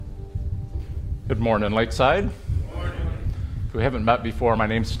Good morning, Lakeside. Good morning. If we haven't met before, my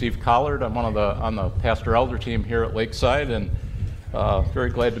name's Steve Collard. I'm on the pastor elder team here at Lakeside, and very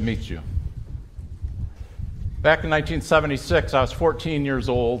glad to meet you. Back in 1976, I was 14 years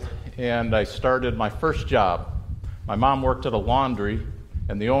old, and I started my first job. My mom worked at a laundry,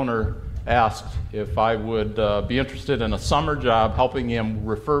 and the owner asked if I would be interested in a summer job helping him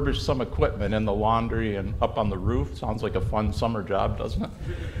refurbish some equipment in the laundry and up on the roof. Sounds like a fun summer job, doesn't it?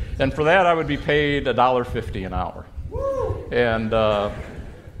 And for that, I would be paid $1.50 an hour. And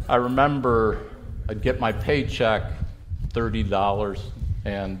I remember I'd get my paycheck, $30,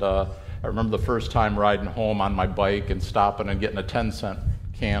 and I remember the first time riding home on my bike and stopping and getting a 10-cent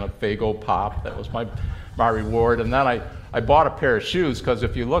can of Faygo Pop. That was my reward. And then I bought a pair of shoes, because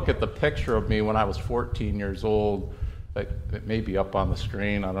if you look at the picture of me when I was 14 years old, it may be up on the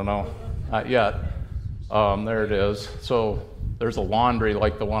screen, I don't know, not yet. There it is. So there's a laundry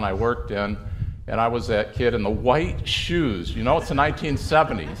like the one I worked in, and I was that kid in the white shoes. You know, it's the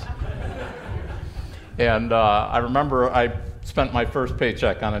 1970s. And I remember I spent my first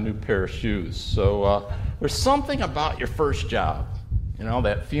paycheck on a new pair of shoes. So there's something about your first job. You know,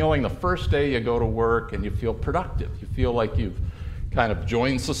 that feeling the first day you go to work and you feel productive. You feel like you've kind of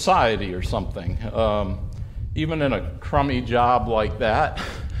joined society or something. Even in a crummy job like that,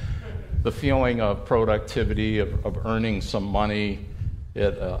 the feeling of productivity, of earning some money,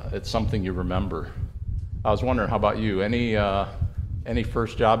 it's something you remember. I was wondering, how about you? Any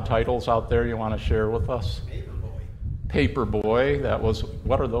first job titles out there you want to share with us? Paperboy. That was,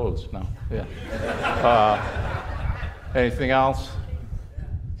 what are those? No. Yeah. Anything else?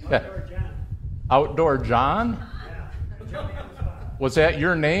 Outdoor John. Outdoor John? Yeah. Was that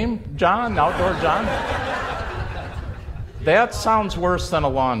your name, John? Outdoor John? That sounds worse than a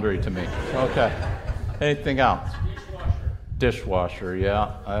laundry to me. Okay. Anything else? Dishwasher,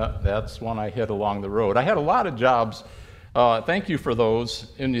 yeah. That's one I hit along the road. I had a lot of jobs. Thank you for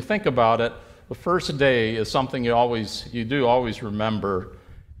those. And you think about it, the first day is something you do always remember.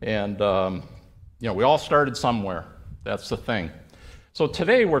 And, we all started somewhere. That's the thing. So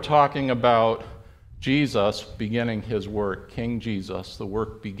today we're talking about Jesus beginning his work. King Jesus, the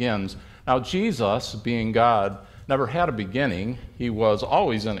work begins. Now Jesus, being God, never had a beginning. He was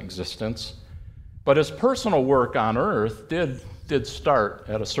always in existence. But his personal work on earth did start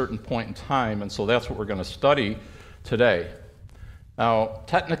at a certain point in time, and so that's what we're going to study today. Now,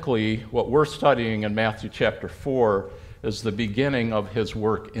 technically, what we're studying in Matthew chapter 4 is the beginning of his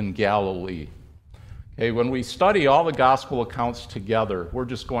work in Galilee. Okay, when we study all the gospel accounts together, we're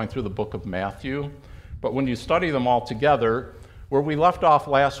just going through the book of Matthew, but when you study them all together, where we left off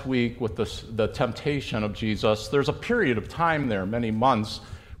last week with the temptation of Jesus, there's a period of time there, many months,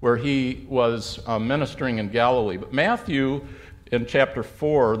 where he was ministering in Galilee. But Matthew, in chapter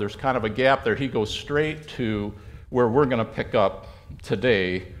 4, there's kind of a gap there. He goes straight to where we're going to pick up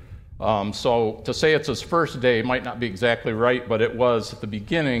today. So to say it's his first day might not be exactly right, but it was the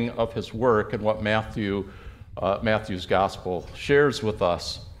beginning of his work and what Matthew's gospel shares with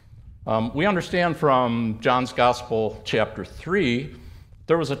us. We understand from John's gospel, chapter 3,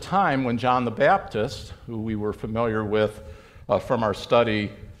 there was a time when John the Baptist, who we were familiar with from our study,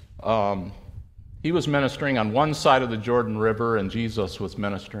 he was ministering on one side of the Jordan River, and Jesus was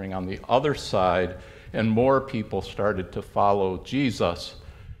ministering on the other side, and more people started to follow Jesus.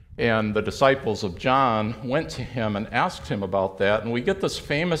 And the disciples of John went to him and asked him about that. And we get this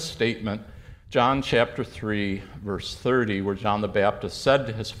famous statement, John chapter 3, verse 30, where John the Baptist said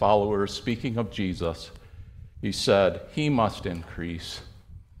to his followers, speaking of Jesus, he said, "He must increase,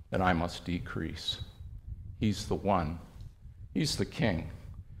 and I must decrease." He's the one. He's the king.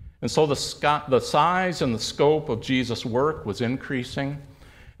 And so the size and the scope of Jesus' work was increasing.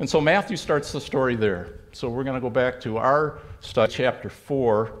 And so Matthew starts the story there. So we're going to go back to our study, chapter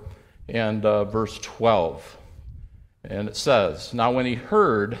 4, and verse 12. And it says, "Now when he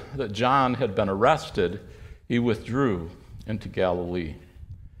heard that John had been arrested, he withdrew into Galilee.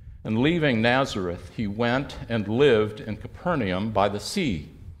 And leaving Nazareth, he went and lived in Capernaum by the sea,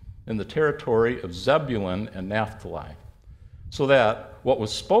 in the territory of Zebulun and Naphtali, so that what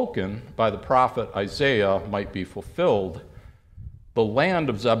was spoken by the prophet Isaiah might be fulfilled. The land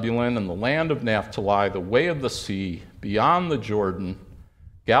of Zebulun and the land of Naphtali, the way of the sea, beyond the Jordan,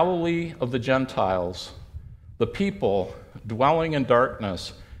 Galilee of the Gentiles, the people dwelling in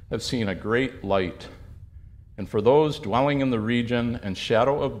darkness have seen a great light. And for those dwelling in the region and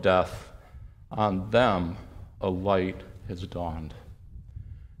shadow of death, on them a light has dawned."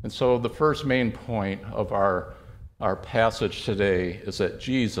 And so the first main point of our passage today is that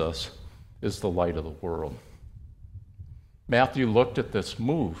Jesus is the light of the world. Matthew looked at this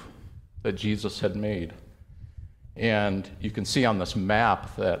move that Jesus had made. And you can see on this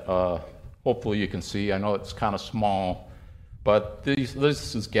map that hopefully you can see. I know it's kind of small, but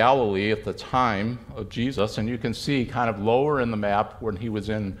this is Galilee at the time of Jesus, and you can see kind of lower in the map when he was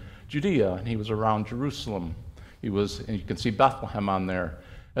in Judea and he was around Jerusalem. And you can see Bethlehem on there.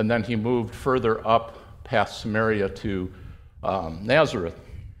 And then he moved further up past Samaria to Nazareth.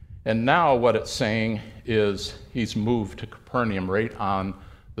 And now what it's saying is he's moved to Capernaum, right on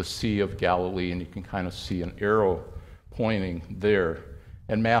the Sea of Galilee, and you can kind of see an arrow pointing there.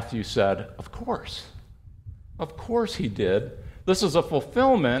 And Matthew said, of course he did. This is a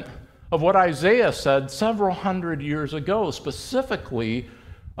fulfillment of what Isaiah said several hundred years ago, specifically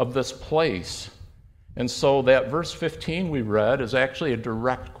of this place. And so that verse 15 we read is actually a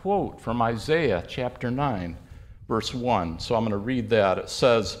direct quote from Isaiah chapter 9, verse 1. So I'm going to read that. It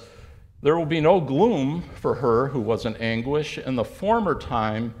says, "There will be no gloom for her who was in anguish. In the former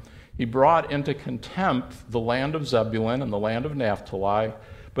time he brought into contempt the land of Zebulun and the land of Naphtali.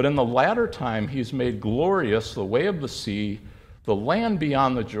 But in the latter time he's made glorious the way of the sea, the land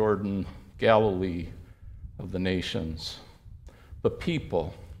beyond the Jordan, Galilee of the nations. The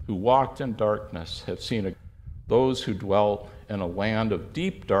people who walked in darkness have seen it. Those who dwelt in a land of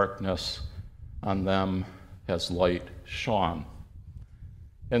deep darkness, on them has light shone."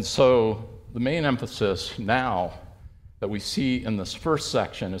 And so the main emphasis now that we see in this first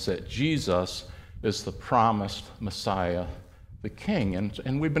section is that Jesus is the promised Messiah, the King.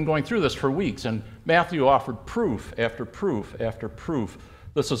 And we've been going through this for weeks, and Matthew offered proof after proof after proof.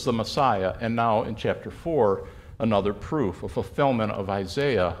 This is the Messiah. And now in chapter 4, another proof, a fulfillment of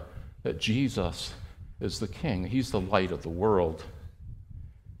Isaiah, that Jesus is the King. He's the light of the world.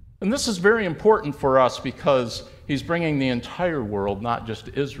 And this is very important for us because he's bringing the entire world, not just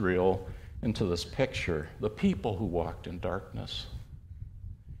Israel, into this picture, the people who walked in darkness.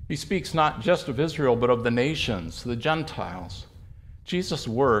 He speaks not just of Israel, but of the nations, the Gentiles. Jesus'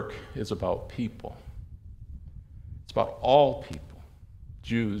 work is about people. It's about all people,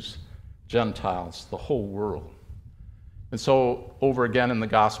 Jews, Gentiles, the whole world. And so, over again in the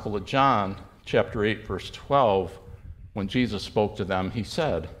Gospel of John, chapter 8, verse 12, when Jesus spoke to them, he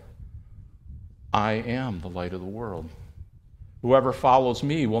said, "I am the light of the world. Whoever follows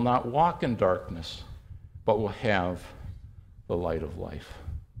me will not walk in darkness, but will have the light of life."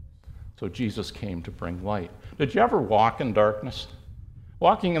 So Jesus came to bring light. Did you ever walk in darkness?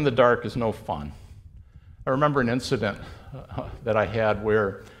 Walking in the dark is no fun. I remember an incident that I had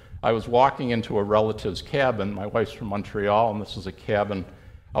where I was walking into a relative's cabin. My wife's from Montreal, and this is a cabin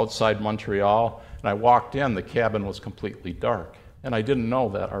outside Montreal. And I walked in, the cabin was completely dark. And I didn't know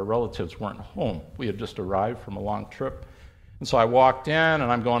that our relatives weren't home. We had just arrived from a long trip. And so I walked in,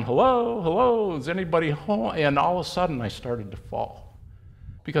 and I'm going, hello, is anybody home? And all of a sudden, I started to fall.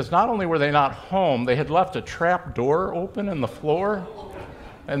 Because not only were they not home, they had left a trap door open in the floor,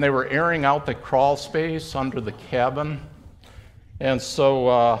 and they were airing out the crawl space under the cabin. And so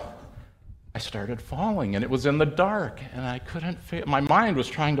I started falling, and it was in the dark, and I couldn't my mind was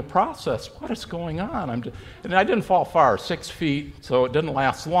trying to process what is going on. And I didn't fall far, 6 feet, so it didn't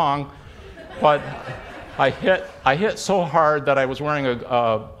last long. But I hit so hard that I was wearing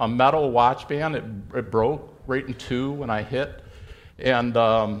a metal watch band. It broke right in two when I hit. And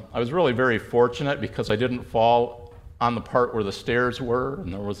I was really very fortunate because I didn't fall on the part where the stairs were,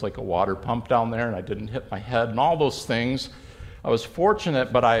 and there was like a water pump down there, and I didn't hit my head and all those things. I was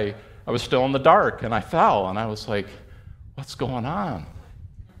fortunate, but I was still in the dark, and I fell, and I was like, what's going on?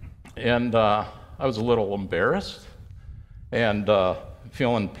 And I was a little embarrassed and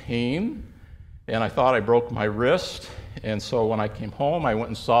feeling pain, and I thought I broke my wrist. And so when I came home, I went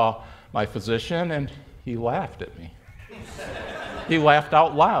and saw my physician, and he laughed at me. He laughed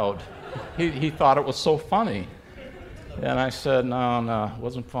out loud. He thought it was so funny. And I said, no, it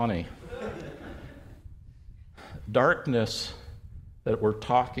wasn't funny. Darkness that we're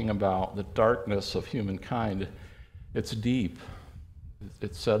talking about, the darkness of humankind, it's deep.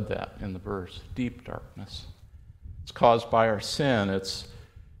 It said that in the verse, deep darkness. It's caused by our sin. It's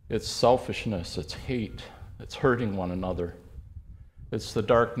selfishness. It's hate. It's hurting one another. It's the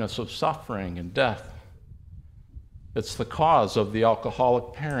darkness of suffering and death. It's the cause of the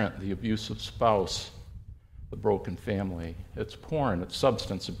alcoholic parent, the abusive spouse, the broken family. It's porn. It's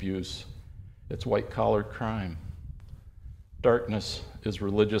substance abuse. It's white-collar crime. Darkness is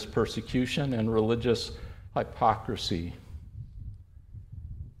religious persecution and religious hypocrisy.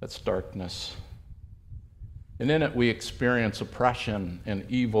 That's darkness. And in it we experience oppression and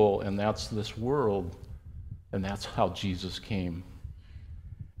evil, and that's this world, and that's how Jesus came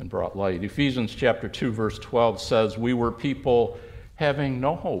and brought light. Ephesians chapter 2, verse 12 says, "We were people having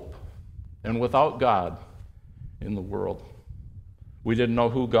no hope and without God in the world. We didn't know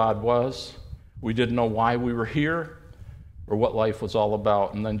who God was. We didn't know why we were here or what life was all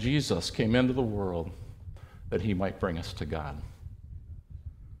about. And then Jesus came into the world that he might bring us to God.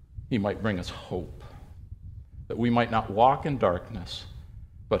 He might bring us hope, that we might not walk in darkness,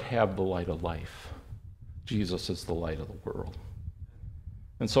 but have the light of life. Jesus is the light of the world.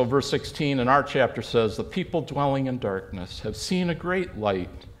 And so verse 16 in our chapter says, the people dwelling in darkness have seen a great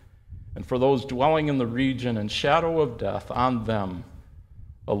light, and for those dwelling in the region and shadow of death, on them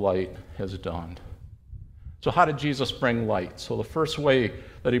a light has dawned. So how did Jesus bring light? So the first way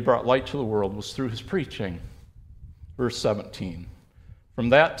that he brought light to the world was through his preaching. Verse 17. From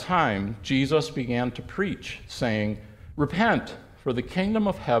that time, Jesus began to preach, saying, repent, for the kingdom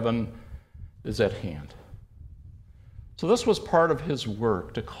of heaven is at hand. So this was part of his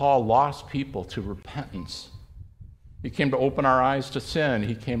work, to call lost people to repentance. He came to open our eyes to sin.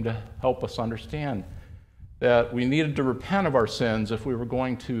 He came to help us understand that we needed to repent of our sins if we were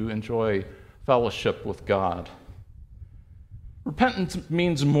going to enjoy fellowship with God. Repentance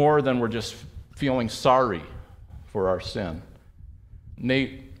means more than we're just feeling sorry for our sin.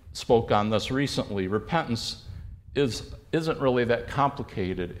 Nate spoke on this recently. Repentance isn't really that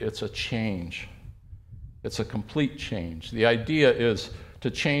complicated. It's a change. It's a complete change. The idea is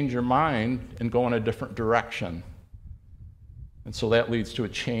to change your mind and go in a different direction. And so that leads to a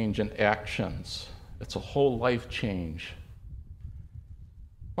change in actions. It's a whole life change.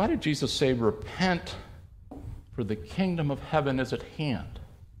 Why did Jesus say, repent, for the kingdom of heaven is at hand?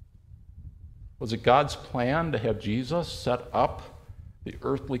 Was it God's plan to have Jesus set up the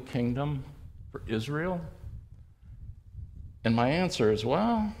earthly kingdom for Israel? And my answer is,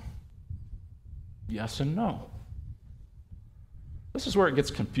 well, yes and no. This is where it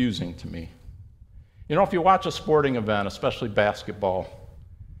gets confusing to me. You know, if you watch a sporting event, especially basketball,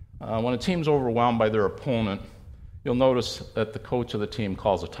 when a team's overwhelmed by their opponent, you'll notice that the coach of the team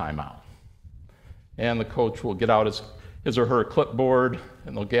calls a timeout. And the coach will get out his or her clipboard,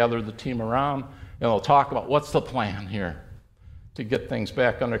 and they'll gather the team around, and they'll talk about what's the plan here to get things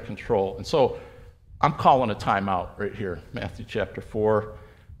back under control. And so I'm calling a timeout right here, Matthew chapter 4.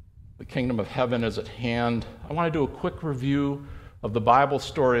 The kingdom of heaven is at hand. I want to do a quick review of the Bible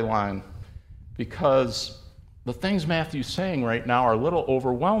storyline, because the things Matthew's saying right now are a little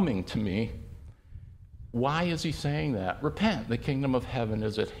overwhelming to me. Why is he saying that? Repent, the kingdom of heaven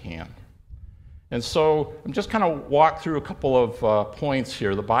is at hand. And so I'm just kind of walk through a couple of points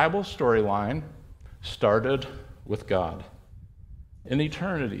here. The Bible storyline started with God. In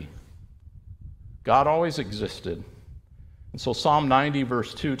eternity, God always existed. And so Psalm 90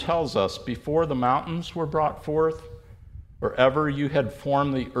 verse 2 tells us, before the mountains were brought forth, or ever you had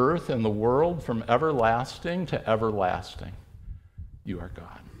formed the earth and the world, from everlasting to everlasting, you are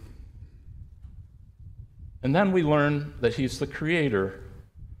God. And then we learn that he's the creator.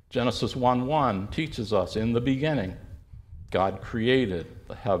 Genesis 1:1 teaches us, in the beginning, God created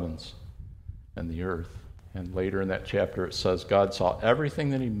the heavens and the earth. And later in that chapter it says, God saw everything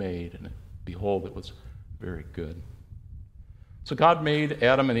that he made, and behold, it was very good. So God made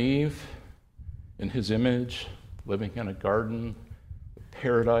Adam and Eve in his image, living in a garden,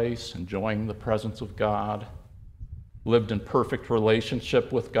 paradise, enjoying the presence of God, lived in perfect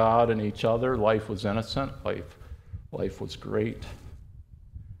relationship with God and each other. Life was innocent. Life was great.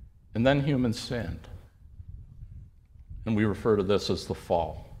 And then humans sinned. And we refer to this as the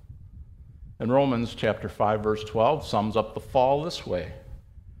fall. And Romans chapter 5, verse 12 sums up the fall this way.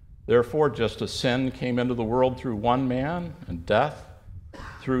 Therefore, just as sin came into the world through one man, and death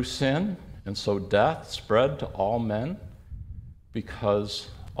through sin, and so death spread to all men because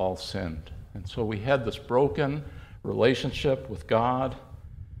all sinned. And so we had this broken relationship with God,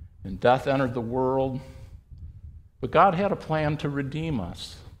 and death entered the world. But God had a plan to redeem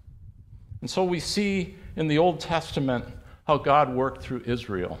us. And so we see in the Old Testament how God worked through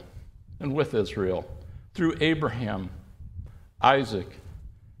Israel and with Israel, through Abraham, Isaac,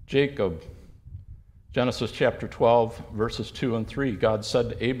 Jacob. Genesis chapter 12, verses 2 and 3, God said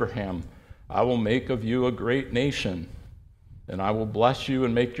to Abraham, I will make of you a great nation, and I will bless you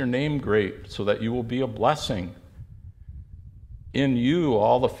and make your name great, so that you will be a blessing. In you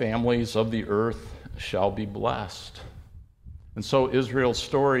all the families of the earth shall be blessed. And so Israel's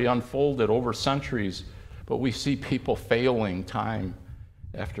story unfolded over centuries, but we see people failing time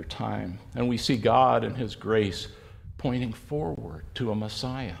after time. And we see God in his grace pointing forward to a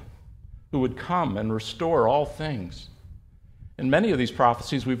Messiah who would come and restore all things. And many of these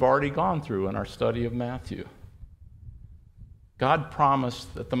prophecies we've already gone through in our study of Matthew. God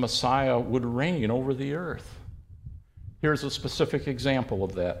promised that the Messiah would reign over the earth. Here's a specific example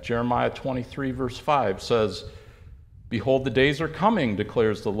of that. Jeremiah 23, verse 5 says, "Behold, the days are coming,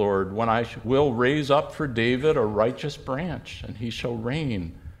 declares the Lord, when I will raise up for David a righteous branch, and he shall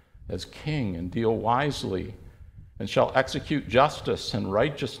reign as king and deal wisely, and shall execute justice and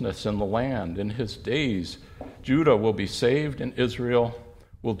righteousness in the land. In his days, Judah will be saved, and Israel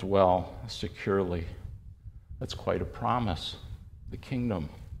will dwell securely." That's quite a promise, the kingdom.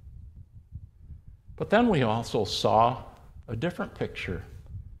 But then we also saw a different picture.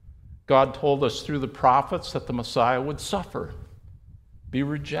 God told us through the prophets that the Messiah would suffer, be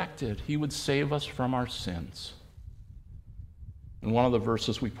rejected. He would save us from our sins. And one of the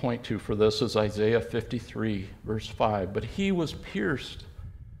verses we point to for this is Isaiah 53, verse 5. "But he was pierced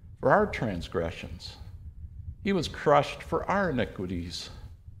for our transgressions. He was crushed for our iniquities.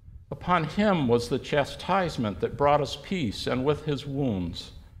 Upon him was the chastisement that brought us peace, and with his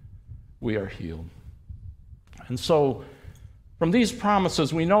wounds we are healed." And so, from these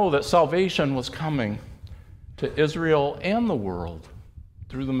promises, we know that salvation was coming to Israel and the world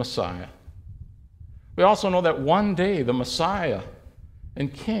through the Messiah. We also know that one day the Messiah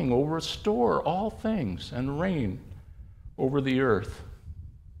and King will restore all things and reign over the earth.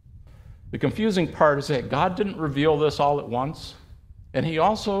 The confusing part is that God didn't reveal this all at once, and he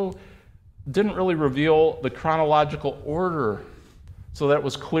also didn't really reveal the chronological order so that it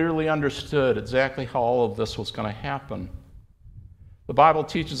was clearly understood exactly how all of this was going to happen. The Bible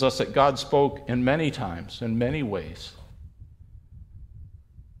teaches us that God spoke in many times, in many ways.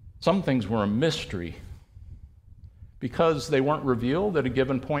 Some things were a mystery because they weren't revealed at a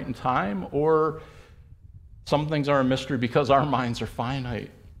given point in time, or some things are a mystery because our minds are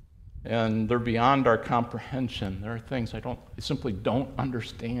finite and they're beyond our comprehension. There are things I simply don't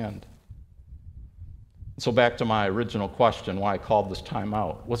understand. So back to my original question, why I called this time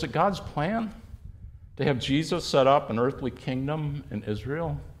out. Was it God's plan to have Jesus set up an earthly kingdom in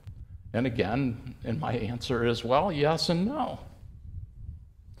Israel? And again, and my answer is, well, yes and no.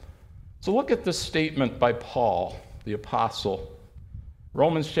 So look at this statement by Paul, the apostle.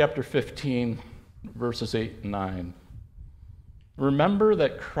 Romans chapter 15, verses 8 and 9. "Remember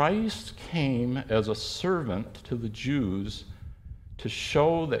that Christ came as a servant to the Jews to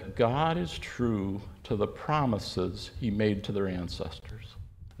show that God is true to the promises he made to their ancestors."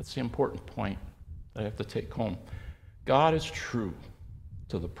 That's the important point that I have to take home. God is true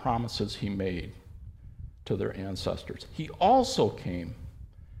to the promises he made to their ancestors. He also came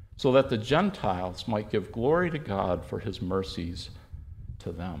so that the Gentiles might give glory to God for his mercies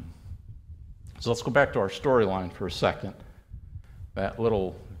to them. So let's go back to our storyline for a second. That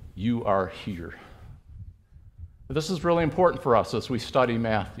little "you are here." This is really important for us as we study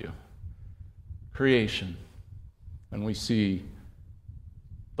Matthew. Creation, and we see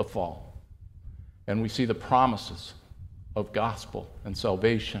the fall, and we see the promises of gospel and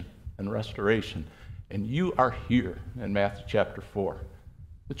salvation and restoration. And you are here in Matthew chapter 4.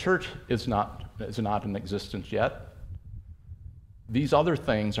 The church is not in existence yet. These other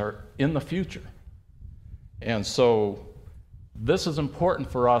things are in the future. And so this is important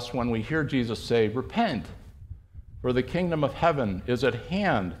for us when we hear Jesus say, "Repent, for the kingdom of heaven is at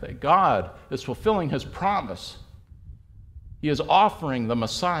hand," that God is fulfilling his promise. He is offering the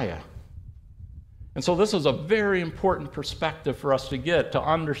Messiah. And so this is a very important perspective for us to get, to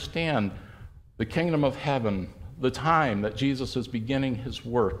understand the kingdom of heaven, the time that Jesus is beginning his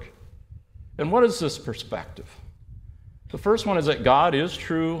work. And what is this perspective? The first one is that God is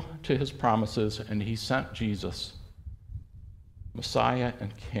true to his promises, and he sent Jesus, Messiah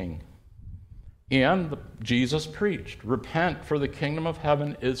and King. And Jesus preached, "Repent, for the kingdom of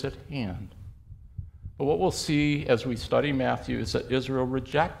heaven is at hand." But what we'll see as we study Matthew is that Israel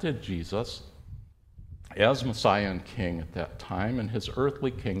rejected Jesus as Messiah and King at that time, and his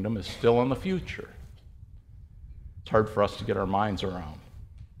earthly kingdom is still in the future. It's hard for us to get our minds around.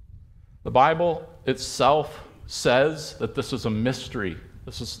 The Bible itself says that this is a mystery.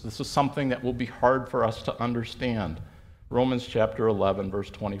 This is something that will be hard for us to understand. Romans chapter 11, verse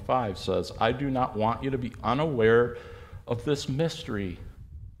 25 says, "I do not want you to be unaware of this mystery,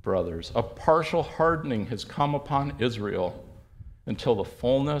 brothers. A partial hardening has come upon Israel until the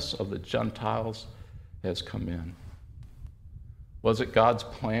fullness of the Gentiles has come in." Was it God's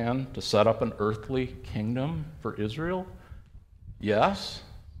plan to set up an earthly kingdom for Israel? Yes,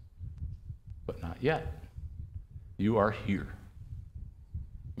 but not yet. You are here.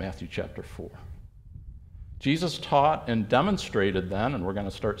 Matthew chapter 4. Jesus taught and demonstrated then, and we're going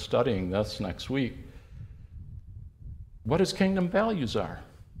to start studying this next week, what his kingdom values are,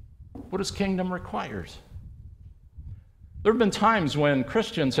 what his kingdom requires. There have been times when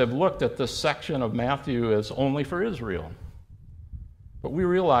Christians have looked at this section of Matthew as only for Israel. But we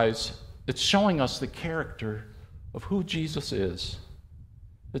realize it's showing us the character of who Jesus is.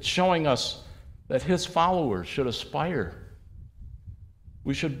 It's showing us that his followers should aspire.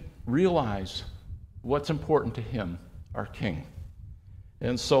 We should realize what's important to him, our King.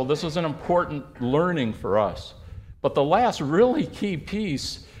 And so this is an important learning for us. But the last really key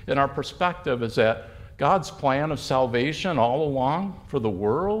piece in our perspective is that God's plan of salvation all along for the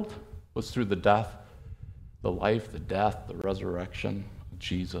world was through the death, the life, the death, the resurrection of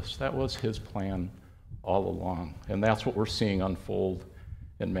Jesus. That was his plan all along. And that's what we're seeing unfold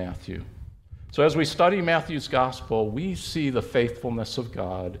in Matthew. So as we study Matthew's gospel, we see the faithfulness of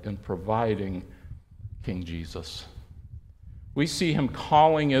God in providing King Jesus. We see him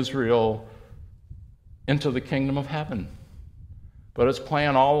calling Israel into the kingdom of heaven. But his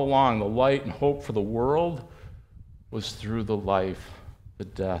plan all along, the light and hope for the world, was through the life, the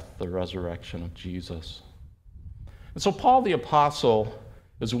death, the resurrection of Jesus. And so Paul the Apostle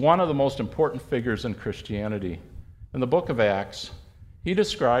is one of the most important figures in Christianity. In the book of Acts, he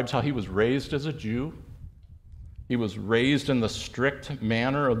describes how he was raised as a Jew. He was raised in the strict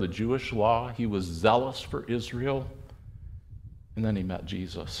manner of the Jewish law. He was zealous for Israel. And then he met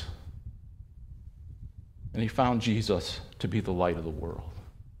Jesus. And he found Jesus to be the light of the world.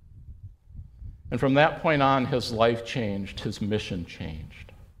 And from that point on, his life changed, his mission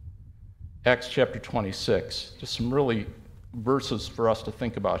changed. Acts chapter 26, just some really verses for us to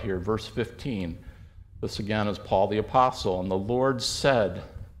think about here. Verse 15, this again is Paul the Apostle. And the Lord said,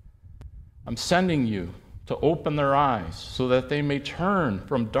 I'm sending you to open their eyes so that they may turn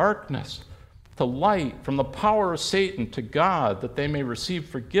from darkness to light, from the power of Satan to God, that they may receive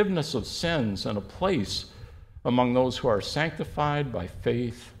forgiveness of sins and a place among those who are sanctified by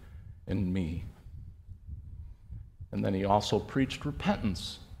faith in me. And then he also preached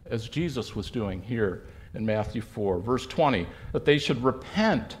repentance, as Jesus was doing here in Matthew 4. Verse 20, that they should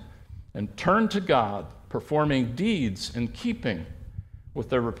repent and turn to God, performing deeds in keeping with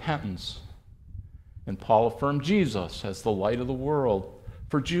their repentance. And Paul affirmed Jesus as the light of the world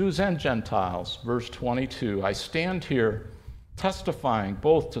for Jews and Gentiles. Verse 22, I stand here testifying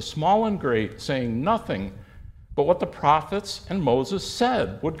both to small and great, saying nothing but what the prophets and Moses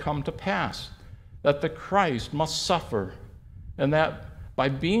said would come to pass, that the Christ must suffer, and that by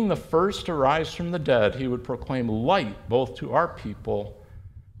being the first to rise from the dead, he would proclaim light both to our people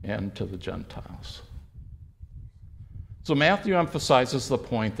and to the Gentiles. So Matthew emphasizes the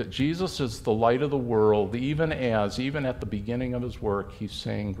point that Jesus is the light of the world, even at the beginning of his work, he's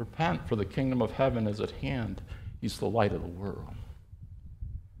saying, repent, for the kingdom of heaven is at hand. He's the light of the world.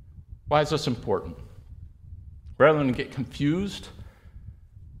 Why is this important? Rather than get confused,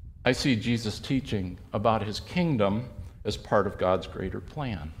 I see Jesus teaching about his kingdom as part of God's greater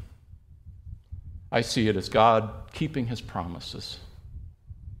plan. I see it as God keeping his promises,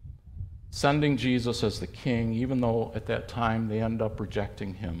 sending Jesus as the king, even though at that time they end up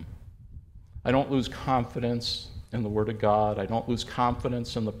rejecting him. I don't lose confidence in the Word of God. I don't lose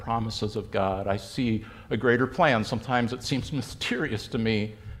confidence in the promises of God. I see a greater plan. Sometimes it seems mysterious to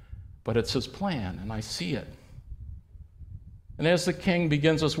me, but it's his plan, and I see it. And as the king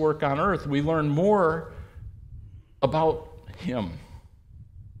begins his work on earth, we learn more about him.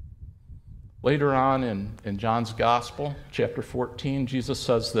 Later on in John's Gospel, chapter 14, Jesus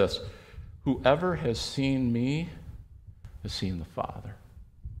says this, whoever has seen me has seen the Father.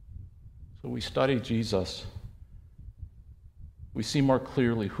 So we study Jesus. We see more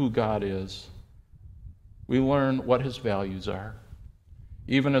clearly who God is. We learn what his values are.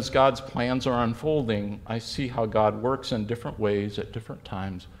 Even as God's plans are unfolding, I see how God works in different ways at different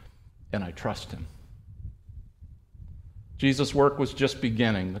times, and I trust him. Jesus' work was just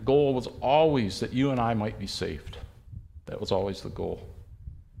beginning. The goal was always that you and I might be saved. That was always the goal.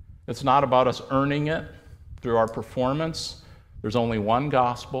 It's not about us earning it through our performance. There's only one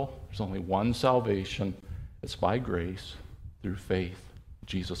gospel. There's only one salvation. It's by grace through faith in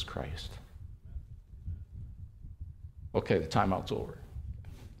Jesus Christ. Okay, the timeout's over.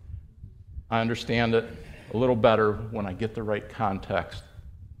 I understand it a little better when I get the right context,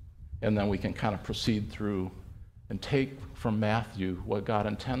 and then we can kind of proceed through and take from Matthew what God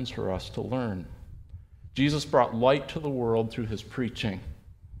intends for us to learn. Jesus brought light to the world through his preaching,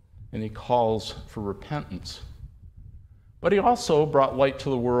 and he calls for repentance. But he also brought light to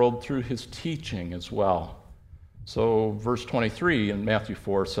the world through his teaching as well. So verse 23 in Matthew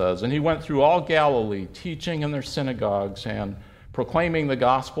 4 says, and he went through all Galilee, teaching in their synagogues and proclaiming the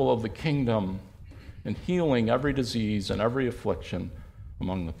gospel of the kingdom and healing every disease and every affliction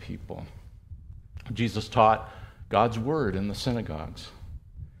among the people. Jesus taught God's word in the synagogues.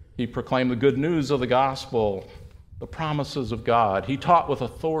 He proclaimed the good news of the gospel, the promises of God. He taught with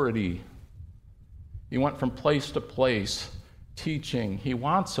authority. He went from place to place teaching. He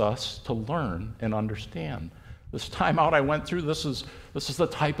wants us to learn and understand. This time out I went through, this is the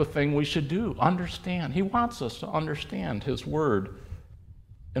type of thing we should do, understand. He wants us to understand his word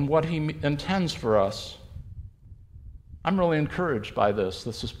and what he intends for us. I'm really encouraged by this.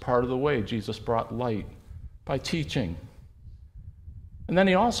 This is part of the way Jesus brought light, by teaching. And then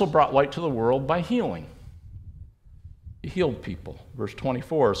he also brought light to the world by healing. He healed people. Verse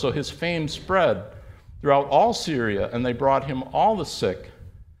 24, so his fame spread throughout all Syria, and they brought him all the sick,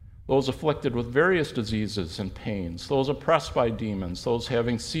 those afflicted with various diseases and pains, those oppressed by demons, those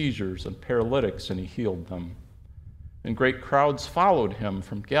having seizures and paralytics, and he healed them. And great crowds followed him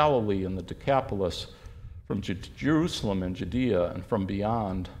from Galilee and the Decapolis, from Jerusalem and Judea, and from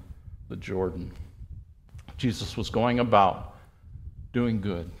beyond the Jordan. Jesus was going about doing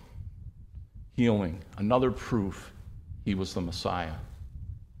good, healing, another proof he was the Messiah,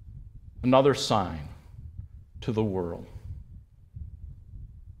 another sign to the world.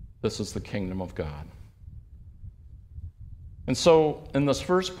 This is the kingdom of God. And so, in this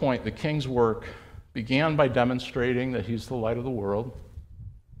first point, the king's work began by demonstrating that he's the light of the world.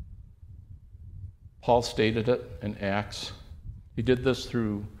 Paul stated it in Acts. He did this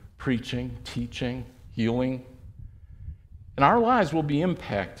through preaching, teaching, healing. And our lives will be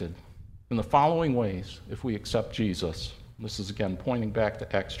impacted in the following ways if we accept Jesus. This is again pointing back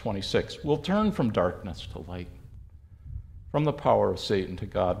to Acts 26. We'll turn from darkness to light, from the power of Satan to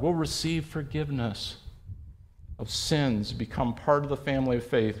God. We'll receive forgiveness of sins, become part of the family of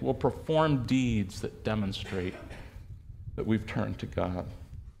faith. We'll perform deeds that demonstrate that we've turned to God.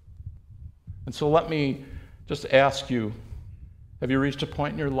 And so let me just ask you, have you reached a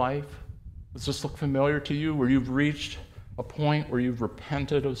point in your life? Does this look familiar to you, where you've reached a point where you've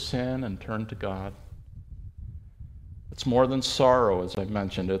repented of sin and turned to God? It's more than sorrow, as I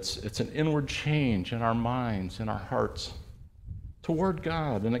mentioned. It's an inward change in our minds, in our hearts, toward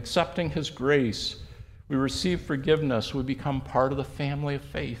God, and accepting his grace. We receive forgiveness. We become part of the family of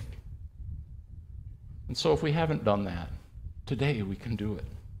faith. And so if we haven't done that, today we can do it.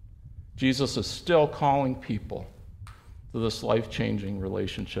 Jesus is still calling people to this life-changing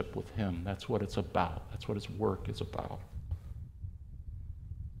relationship with him. That's what it's about. That's what his work is about.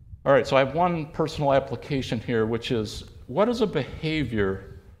 All right, so I have one personal application here, which is, what is a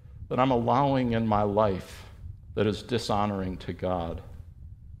behavior that I'm allowing in my life that is dishonoring to God?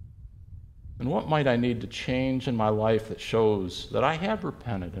 And what might I need to change in my life that shows that I have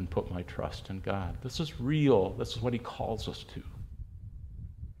repented and put my trust in God? This is real. This is what he calls us to.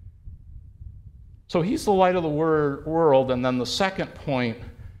 So he's the light of the world, and then the second point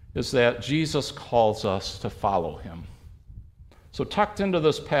is that Jesus calls us to follow him. So tucked into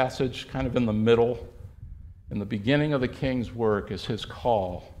this passage, kind of in the middle, in the beginning of the king's work, is his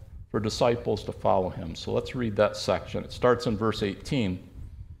call for disciples to follow him. So let's read that section. It starts in verse 18.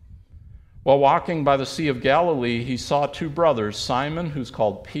 While walking by the Sea of Galilee, he saw two brothers, Simon, who's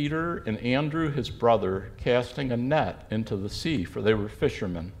called Peter, and Andrew, his brother, casting a net into the sea, for they were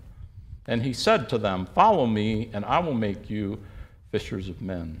fishermen. And he said to them, "Follow me, and I will make you fishers of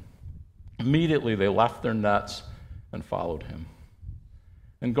men." Immediately they left their nets and followed him.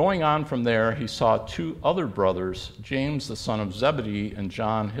 And going on from there, he saw two other brothers, James the son of Zebedee and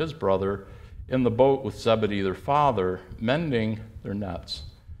John his brother, in the boat with Zebedee their father, mending their nets.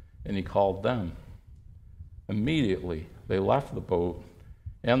 And he called them. Immediately they left the boat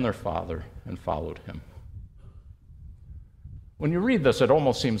and their father and followed him. When you read this, it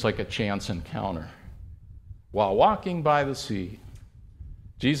almost seems like a chance encounter. While walking by the sea,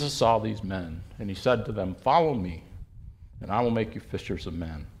 Jesus saw these men, and he said to them, "Follow me, and I will make you fishers of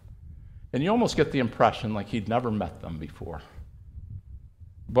men." And you almost get the impression like he'd never met them before.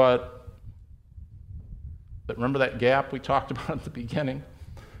 But remember that gap we talked about at the beginning?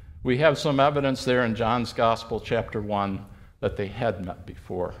 We have some evidence there in John's Gospel, chapter 1, that they had met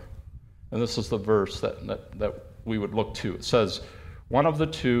before. And this is the verse that we would look to. It says, one of the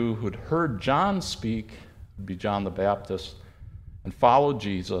two who'd heard John speak, would be John the Baptist, and followed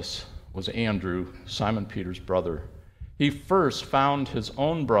Jesus, was Andrew, Simon Peter's brother. He first found his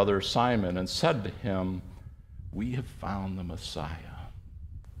own brother Simon and said to him, "We have found the Messiah,"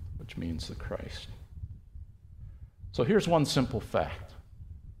 which means the Christ. So here's one simple fact.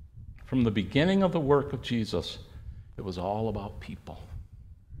 From the beginning of the work of Jesus, it was all about people.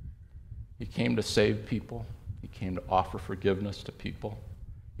 He came to save people. He came to offer forgiveness to people.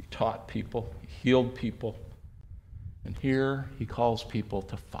 He taught people. He healed people. And here he calls people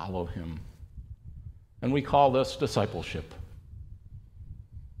to follow him. And we call this discipleship.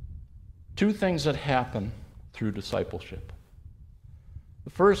 Two things that happen through discipleship.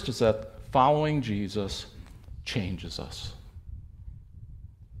 The first is that following Jesus changes us.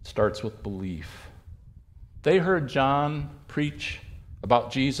 It starts with belief. They heard John preach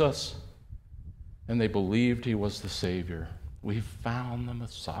about Jesus, and they believed he was the Savior. We found the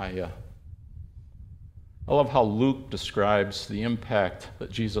Messiah. I love how Luke describes the impact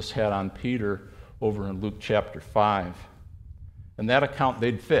that Jesus had on Peter over in Luke chapter 5. In that account,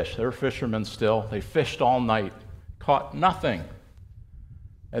 they'd fish. They were fishermen still. They fished all night, caught nothing.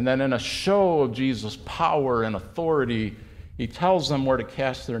 And then in a show of Jesus' power and authority, he tells them where to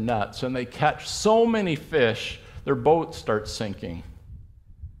cast their nets. And they catch so many fish, their boat starts sinking.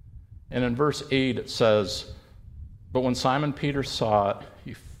 And in verse 8 it says, "But when Simon Peter saw it,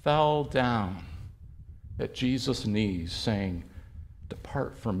 he fell down at Jesus' knees, saying,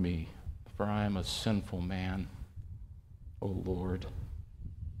 'Depart from me, for I am a sinful man, O Lord.'"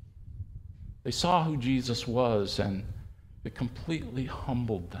 They saw who Jesus was, and it completely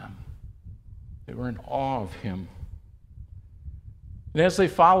humbled them. They were in awe of him. And as they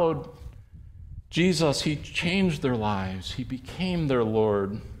followed Jesus, he changed their lives. He became their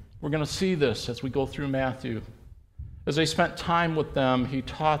Lord. We're going to see this as we go through Matthew. As they spent time with them, he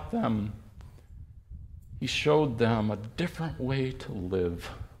taught them. He showed them a different way to live.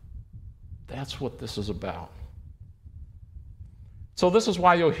 That's what this is about. So this is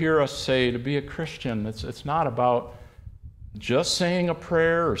why you'll hear us say to be a Christian, it's not about just saying a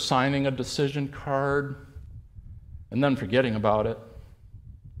prayer or signing a decision card and then forgetting about it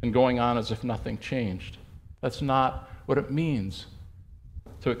and going on as if nothing changed. That's not what it means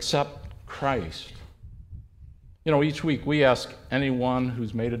to accept Christ. You know, each week we ask anyone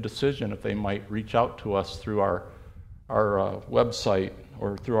who's made a decision if they might reach out to us through our website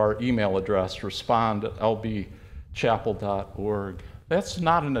or through our email address, respond@lbchapel.org. That's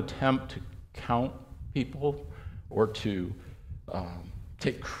not an attempt to count people or to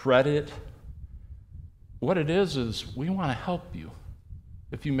take credit. What it is we want to help you.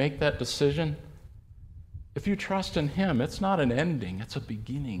 If you make that decision, if you trust in him, it's not an ending, it's a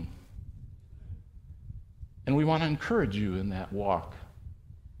beginning. And we want to encourage you in that walk.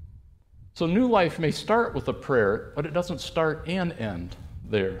 So new life may start with a prayer, but it doesn't start and end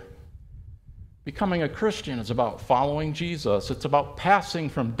there. Becoming a Christian is about following Jesus. It's about passing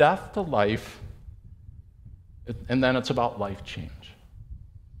from death to life, and then it's about life change.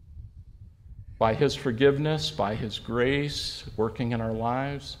 By his forgiveness, by his grace working in our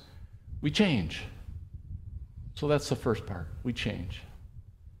lives, we change. So that's the first part. We change.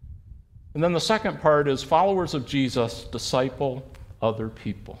 And then the second part is followers of Jesus disciple other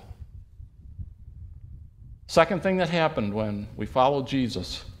people. Second thing that happened when we follow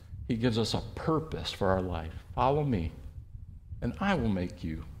Jesus, he gives us a purpose for our life. Follow me, and I will make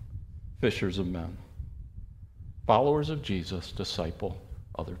you fishers of men. Followers of Jesus disciple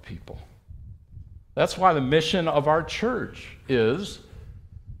other people. That's why the mission of our church is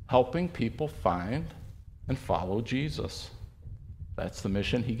helping people find and follow Jesus. That's the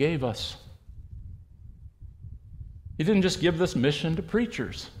mission he gave us. He didn't just give this mission to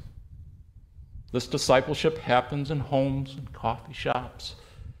preachers. This discipleship happens in homes and coffee shops,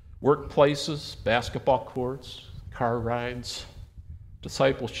 workplaces, basketball courts, car rides.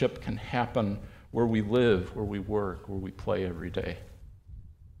 Discipleship can happen where we live, where we work, where we play every day.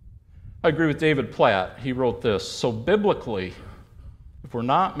 I agree with David Platt. He wrote this: "So biblically, if we're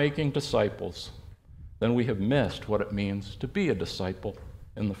not making disciples, then we have missed what it means to be a disciple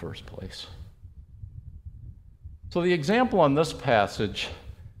in the first place." So the example in this passage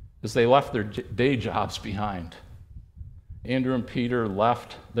is they left their day jobs behind. Andrew and Peter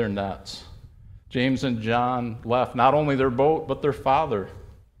left their nets. James and John left not only their boat, but their father,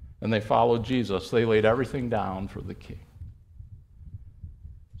 and they followed Jesus. They laid everything down for the King.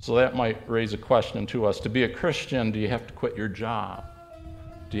 So that might raise a question to us. To be a Christian, do you have to quit your job?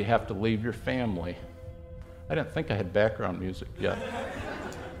 Do you have to leave your family? I didn't think I had background music yet.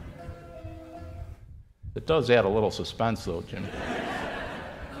 It does add a little suspense, though, Jim.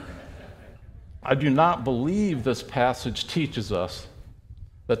 I do not believe this passage teaches us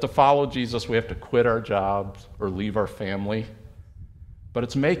that to follow Jesus we have to quit our jobs or leave our family. But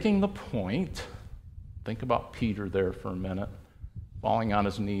it's making the point, think about Peter there for a minute, falling on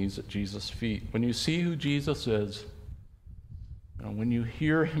his knees at Jesus' feet. When you see who Jesus is, and when you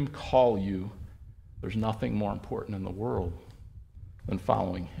hear him call you, there's nothing more important in the world than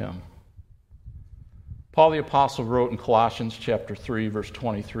following him. Paul the Apostle wrote in Colossians chapter 3, verse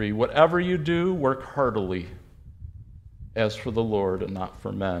 23, "Whatever you do, work heartily as for the Lord and not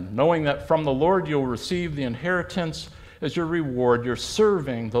for men, knowing that from the Lord you'll receive the inheritance as your reward. You're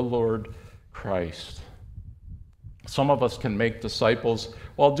serving the Lord Christ. Some of us can make disciples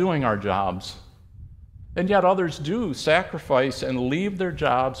while doing our jobs, and yet others do sacrifice and leave their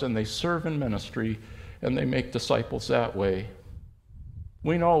jobs, and they serve in ministry, and they make disciples that way.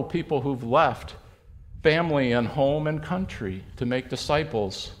 We know people who've left family and home and country to make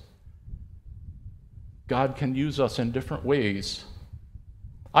disciples. God can use us in different ways.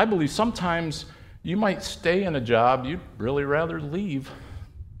 I believe sometimes you might stay in a job you'd really rather leave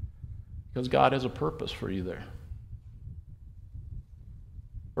because God has a purpose for you there.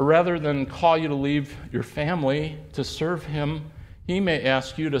 Or rather than call you to leave your family to serve Him, He may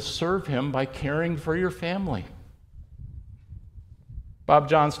ask you to serve Him by caring for your family. Bob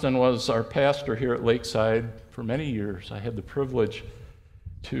Johnston was our pastor here at Lakeside for many years. I had the privilege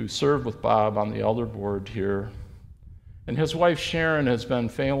to serve with Bob on the elder board here. And his wife Sharon has been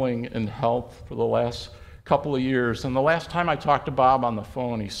failing in health for the last couple of years. And the last time I talked to Bob on the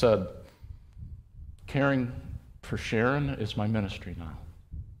phone, he said, "Caring for Sharon is my ministry now.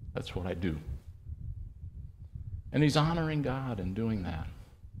 That's what I do." And he's honoring God in doing that.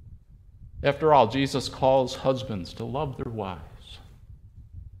 After all, Jesus calls husbands to love their wives.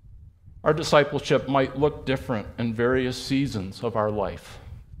 Our discipleship might look different in various seasons of our life,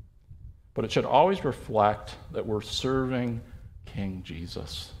 but it should always reflect that we're serving King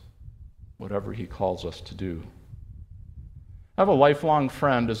Jesus, whatever He calls us to do. I have a lifelong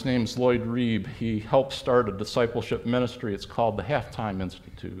friend. His name's Lloyd Reeb. He helped start a discipleship ministry. It's called the Halftime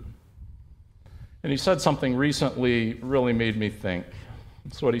Institute. And he said something recently really made me think.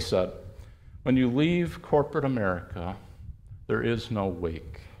 That's what he said. When you leave corporate America, there is no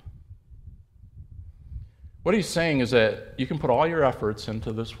wake. What he's saying is that you can put all your efforts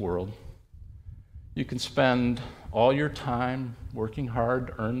into this world. You can spend all your time working hard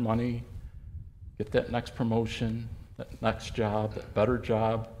to earn money, get that next promotion, that next job, that better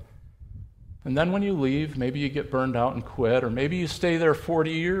job. And then when you leave, maybe you get burned out and quit, or maybe you stay there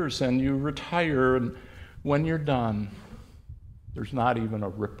 40 years and you retire, and when you're done, there's not even a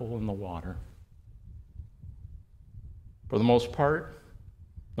ripple in the water. For the most part,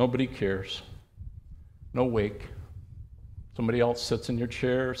 nobody cares. No wake. Somebody else sits in your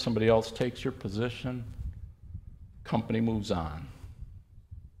chair, somebody else takes your position, company moves on.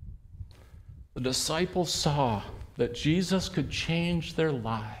 The disciples saw that Jesus could change their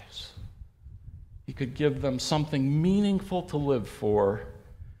lives. He could give them something meaningful to live for,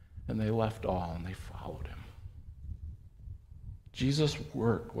 and they left all and they followed Him. Jesus'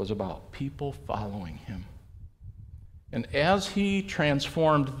 work was about people following Him. And as He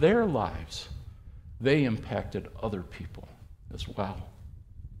transformed their lives, they impacted other people as well.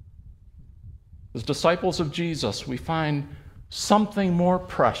 As disciples of Jesus, we find something more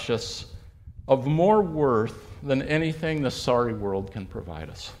precious, of more worth than anything this sorry world can provide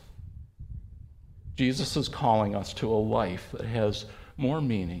us. Jesus is calling us to a life that has more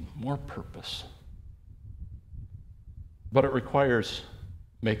meaning, more purpose. But it requires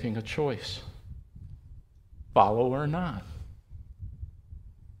making a choice. Follow or not.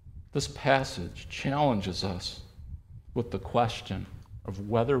 This passage challenges us with the question of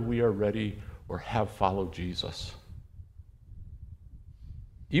whether we are ready or have followed Jesus.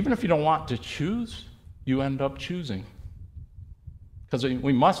 Even if you don't want to choose, you end up choosing. Because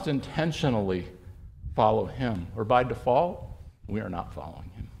we must intentionally follow Him, or by default, we are not following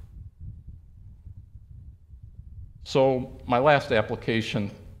Him. So my last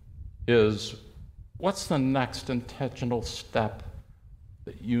application is, what's the next intentional step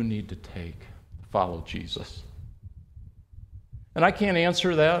that you need to take to follow Jesus? And I can't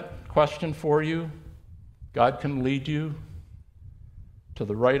answer that question for you. God can lead you to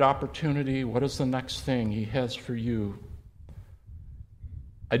the right opportunity. What is the next thing He has for you?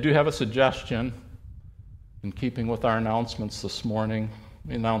 I do have a suggestion. In keeping with our announcements this morning,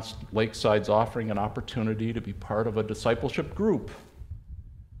 we announced Lakeside's offering an opportunity to be part of a discipleship group.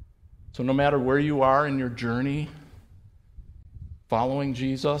 So no matter where you are in your journey following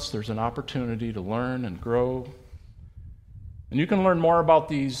Jesus, there's an opportunity to learn and grow. And you can learn more about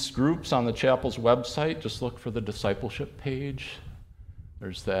these groups on the chapel's website. Just look for the discipleship page.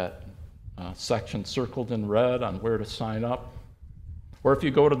 There's that section circled in red on where to sign up. Or if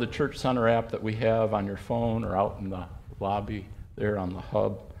you go to the Church Center app that we have on your phone or out in the lobby there on the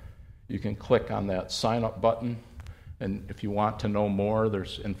hub, you can click on that sign up button. And if you want to know more,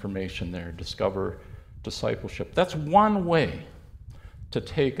 there's information there. Discover discipleship. That's one way to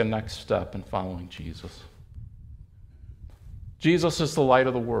take a next step in following Jesus. Jesus is the light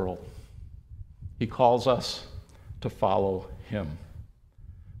of the world. He calls us to follow him.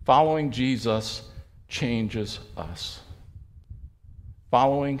 Following Jesus changes us.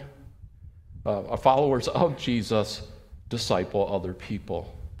 Followers of Jesus disciple other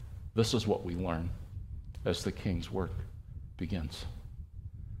people. This is what we learn as the King's work begins.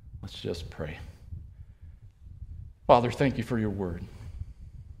 Let's just pray. Father, thank you for your word.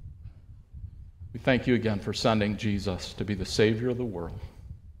 We thank you again for sending Jesus to be the Savior of the world.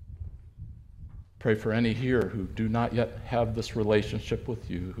 Pray for any here who do not yet have this relationship with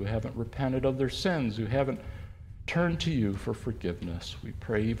you, who haven't repented of their sins, who haven't turned to you for forgiveness. We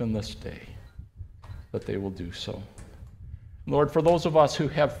pray even this day that they will do so. Lord, for those of us who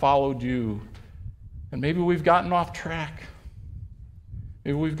have followed you, and maybe we've gotten off track,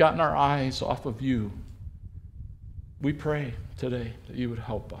 maybe we've gotten our eyes off of you, we pray today that you would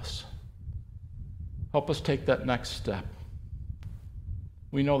help us. Help us take that next step.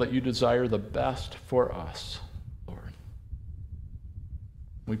 We know that you desire the best for us, Lord.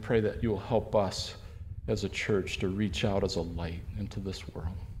 We pray that you will help us as a church to reach out as a light into this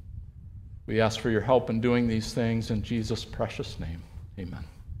world. We ask for your help in doing these things in Jesus' precious name. Amen.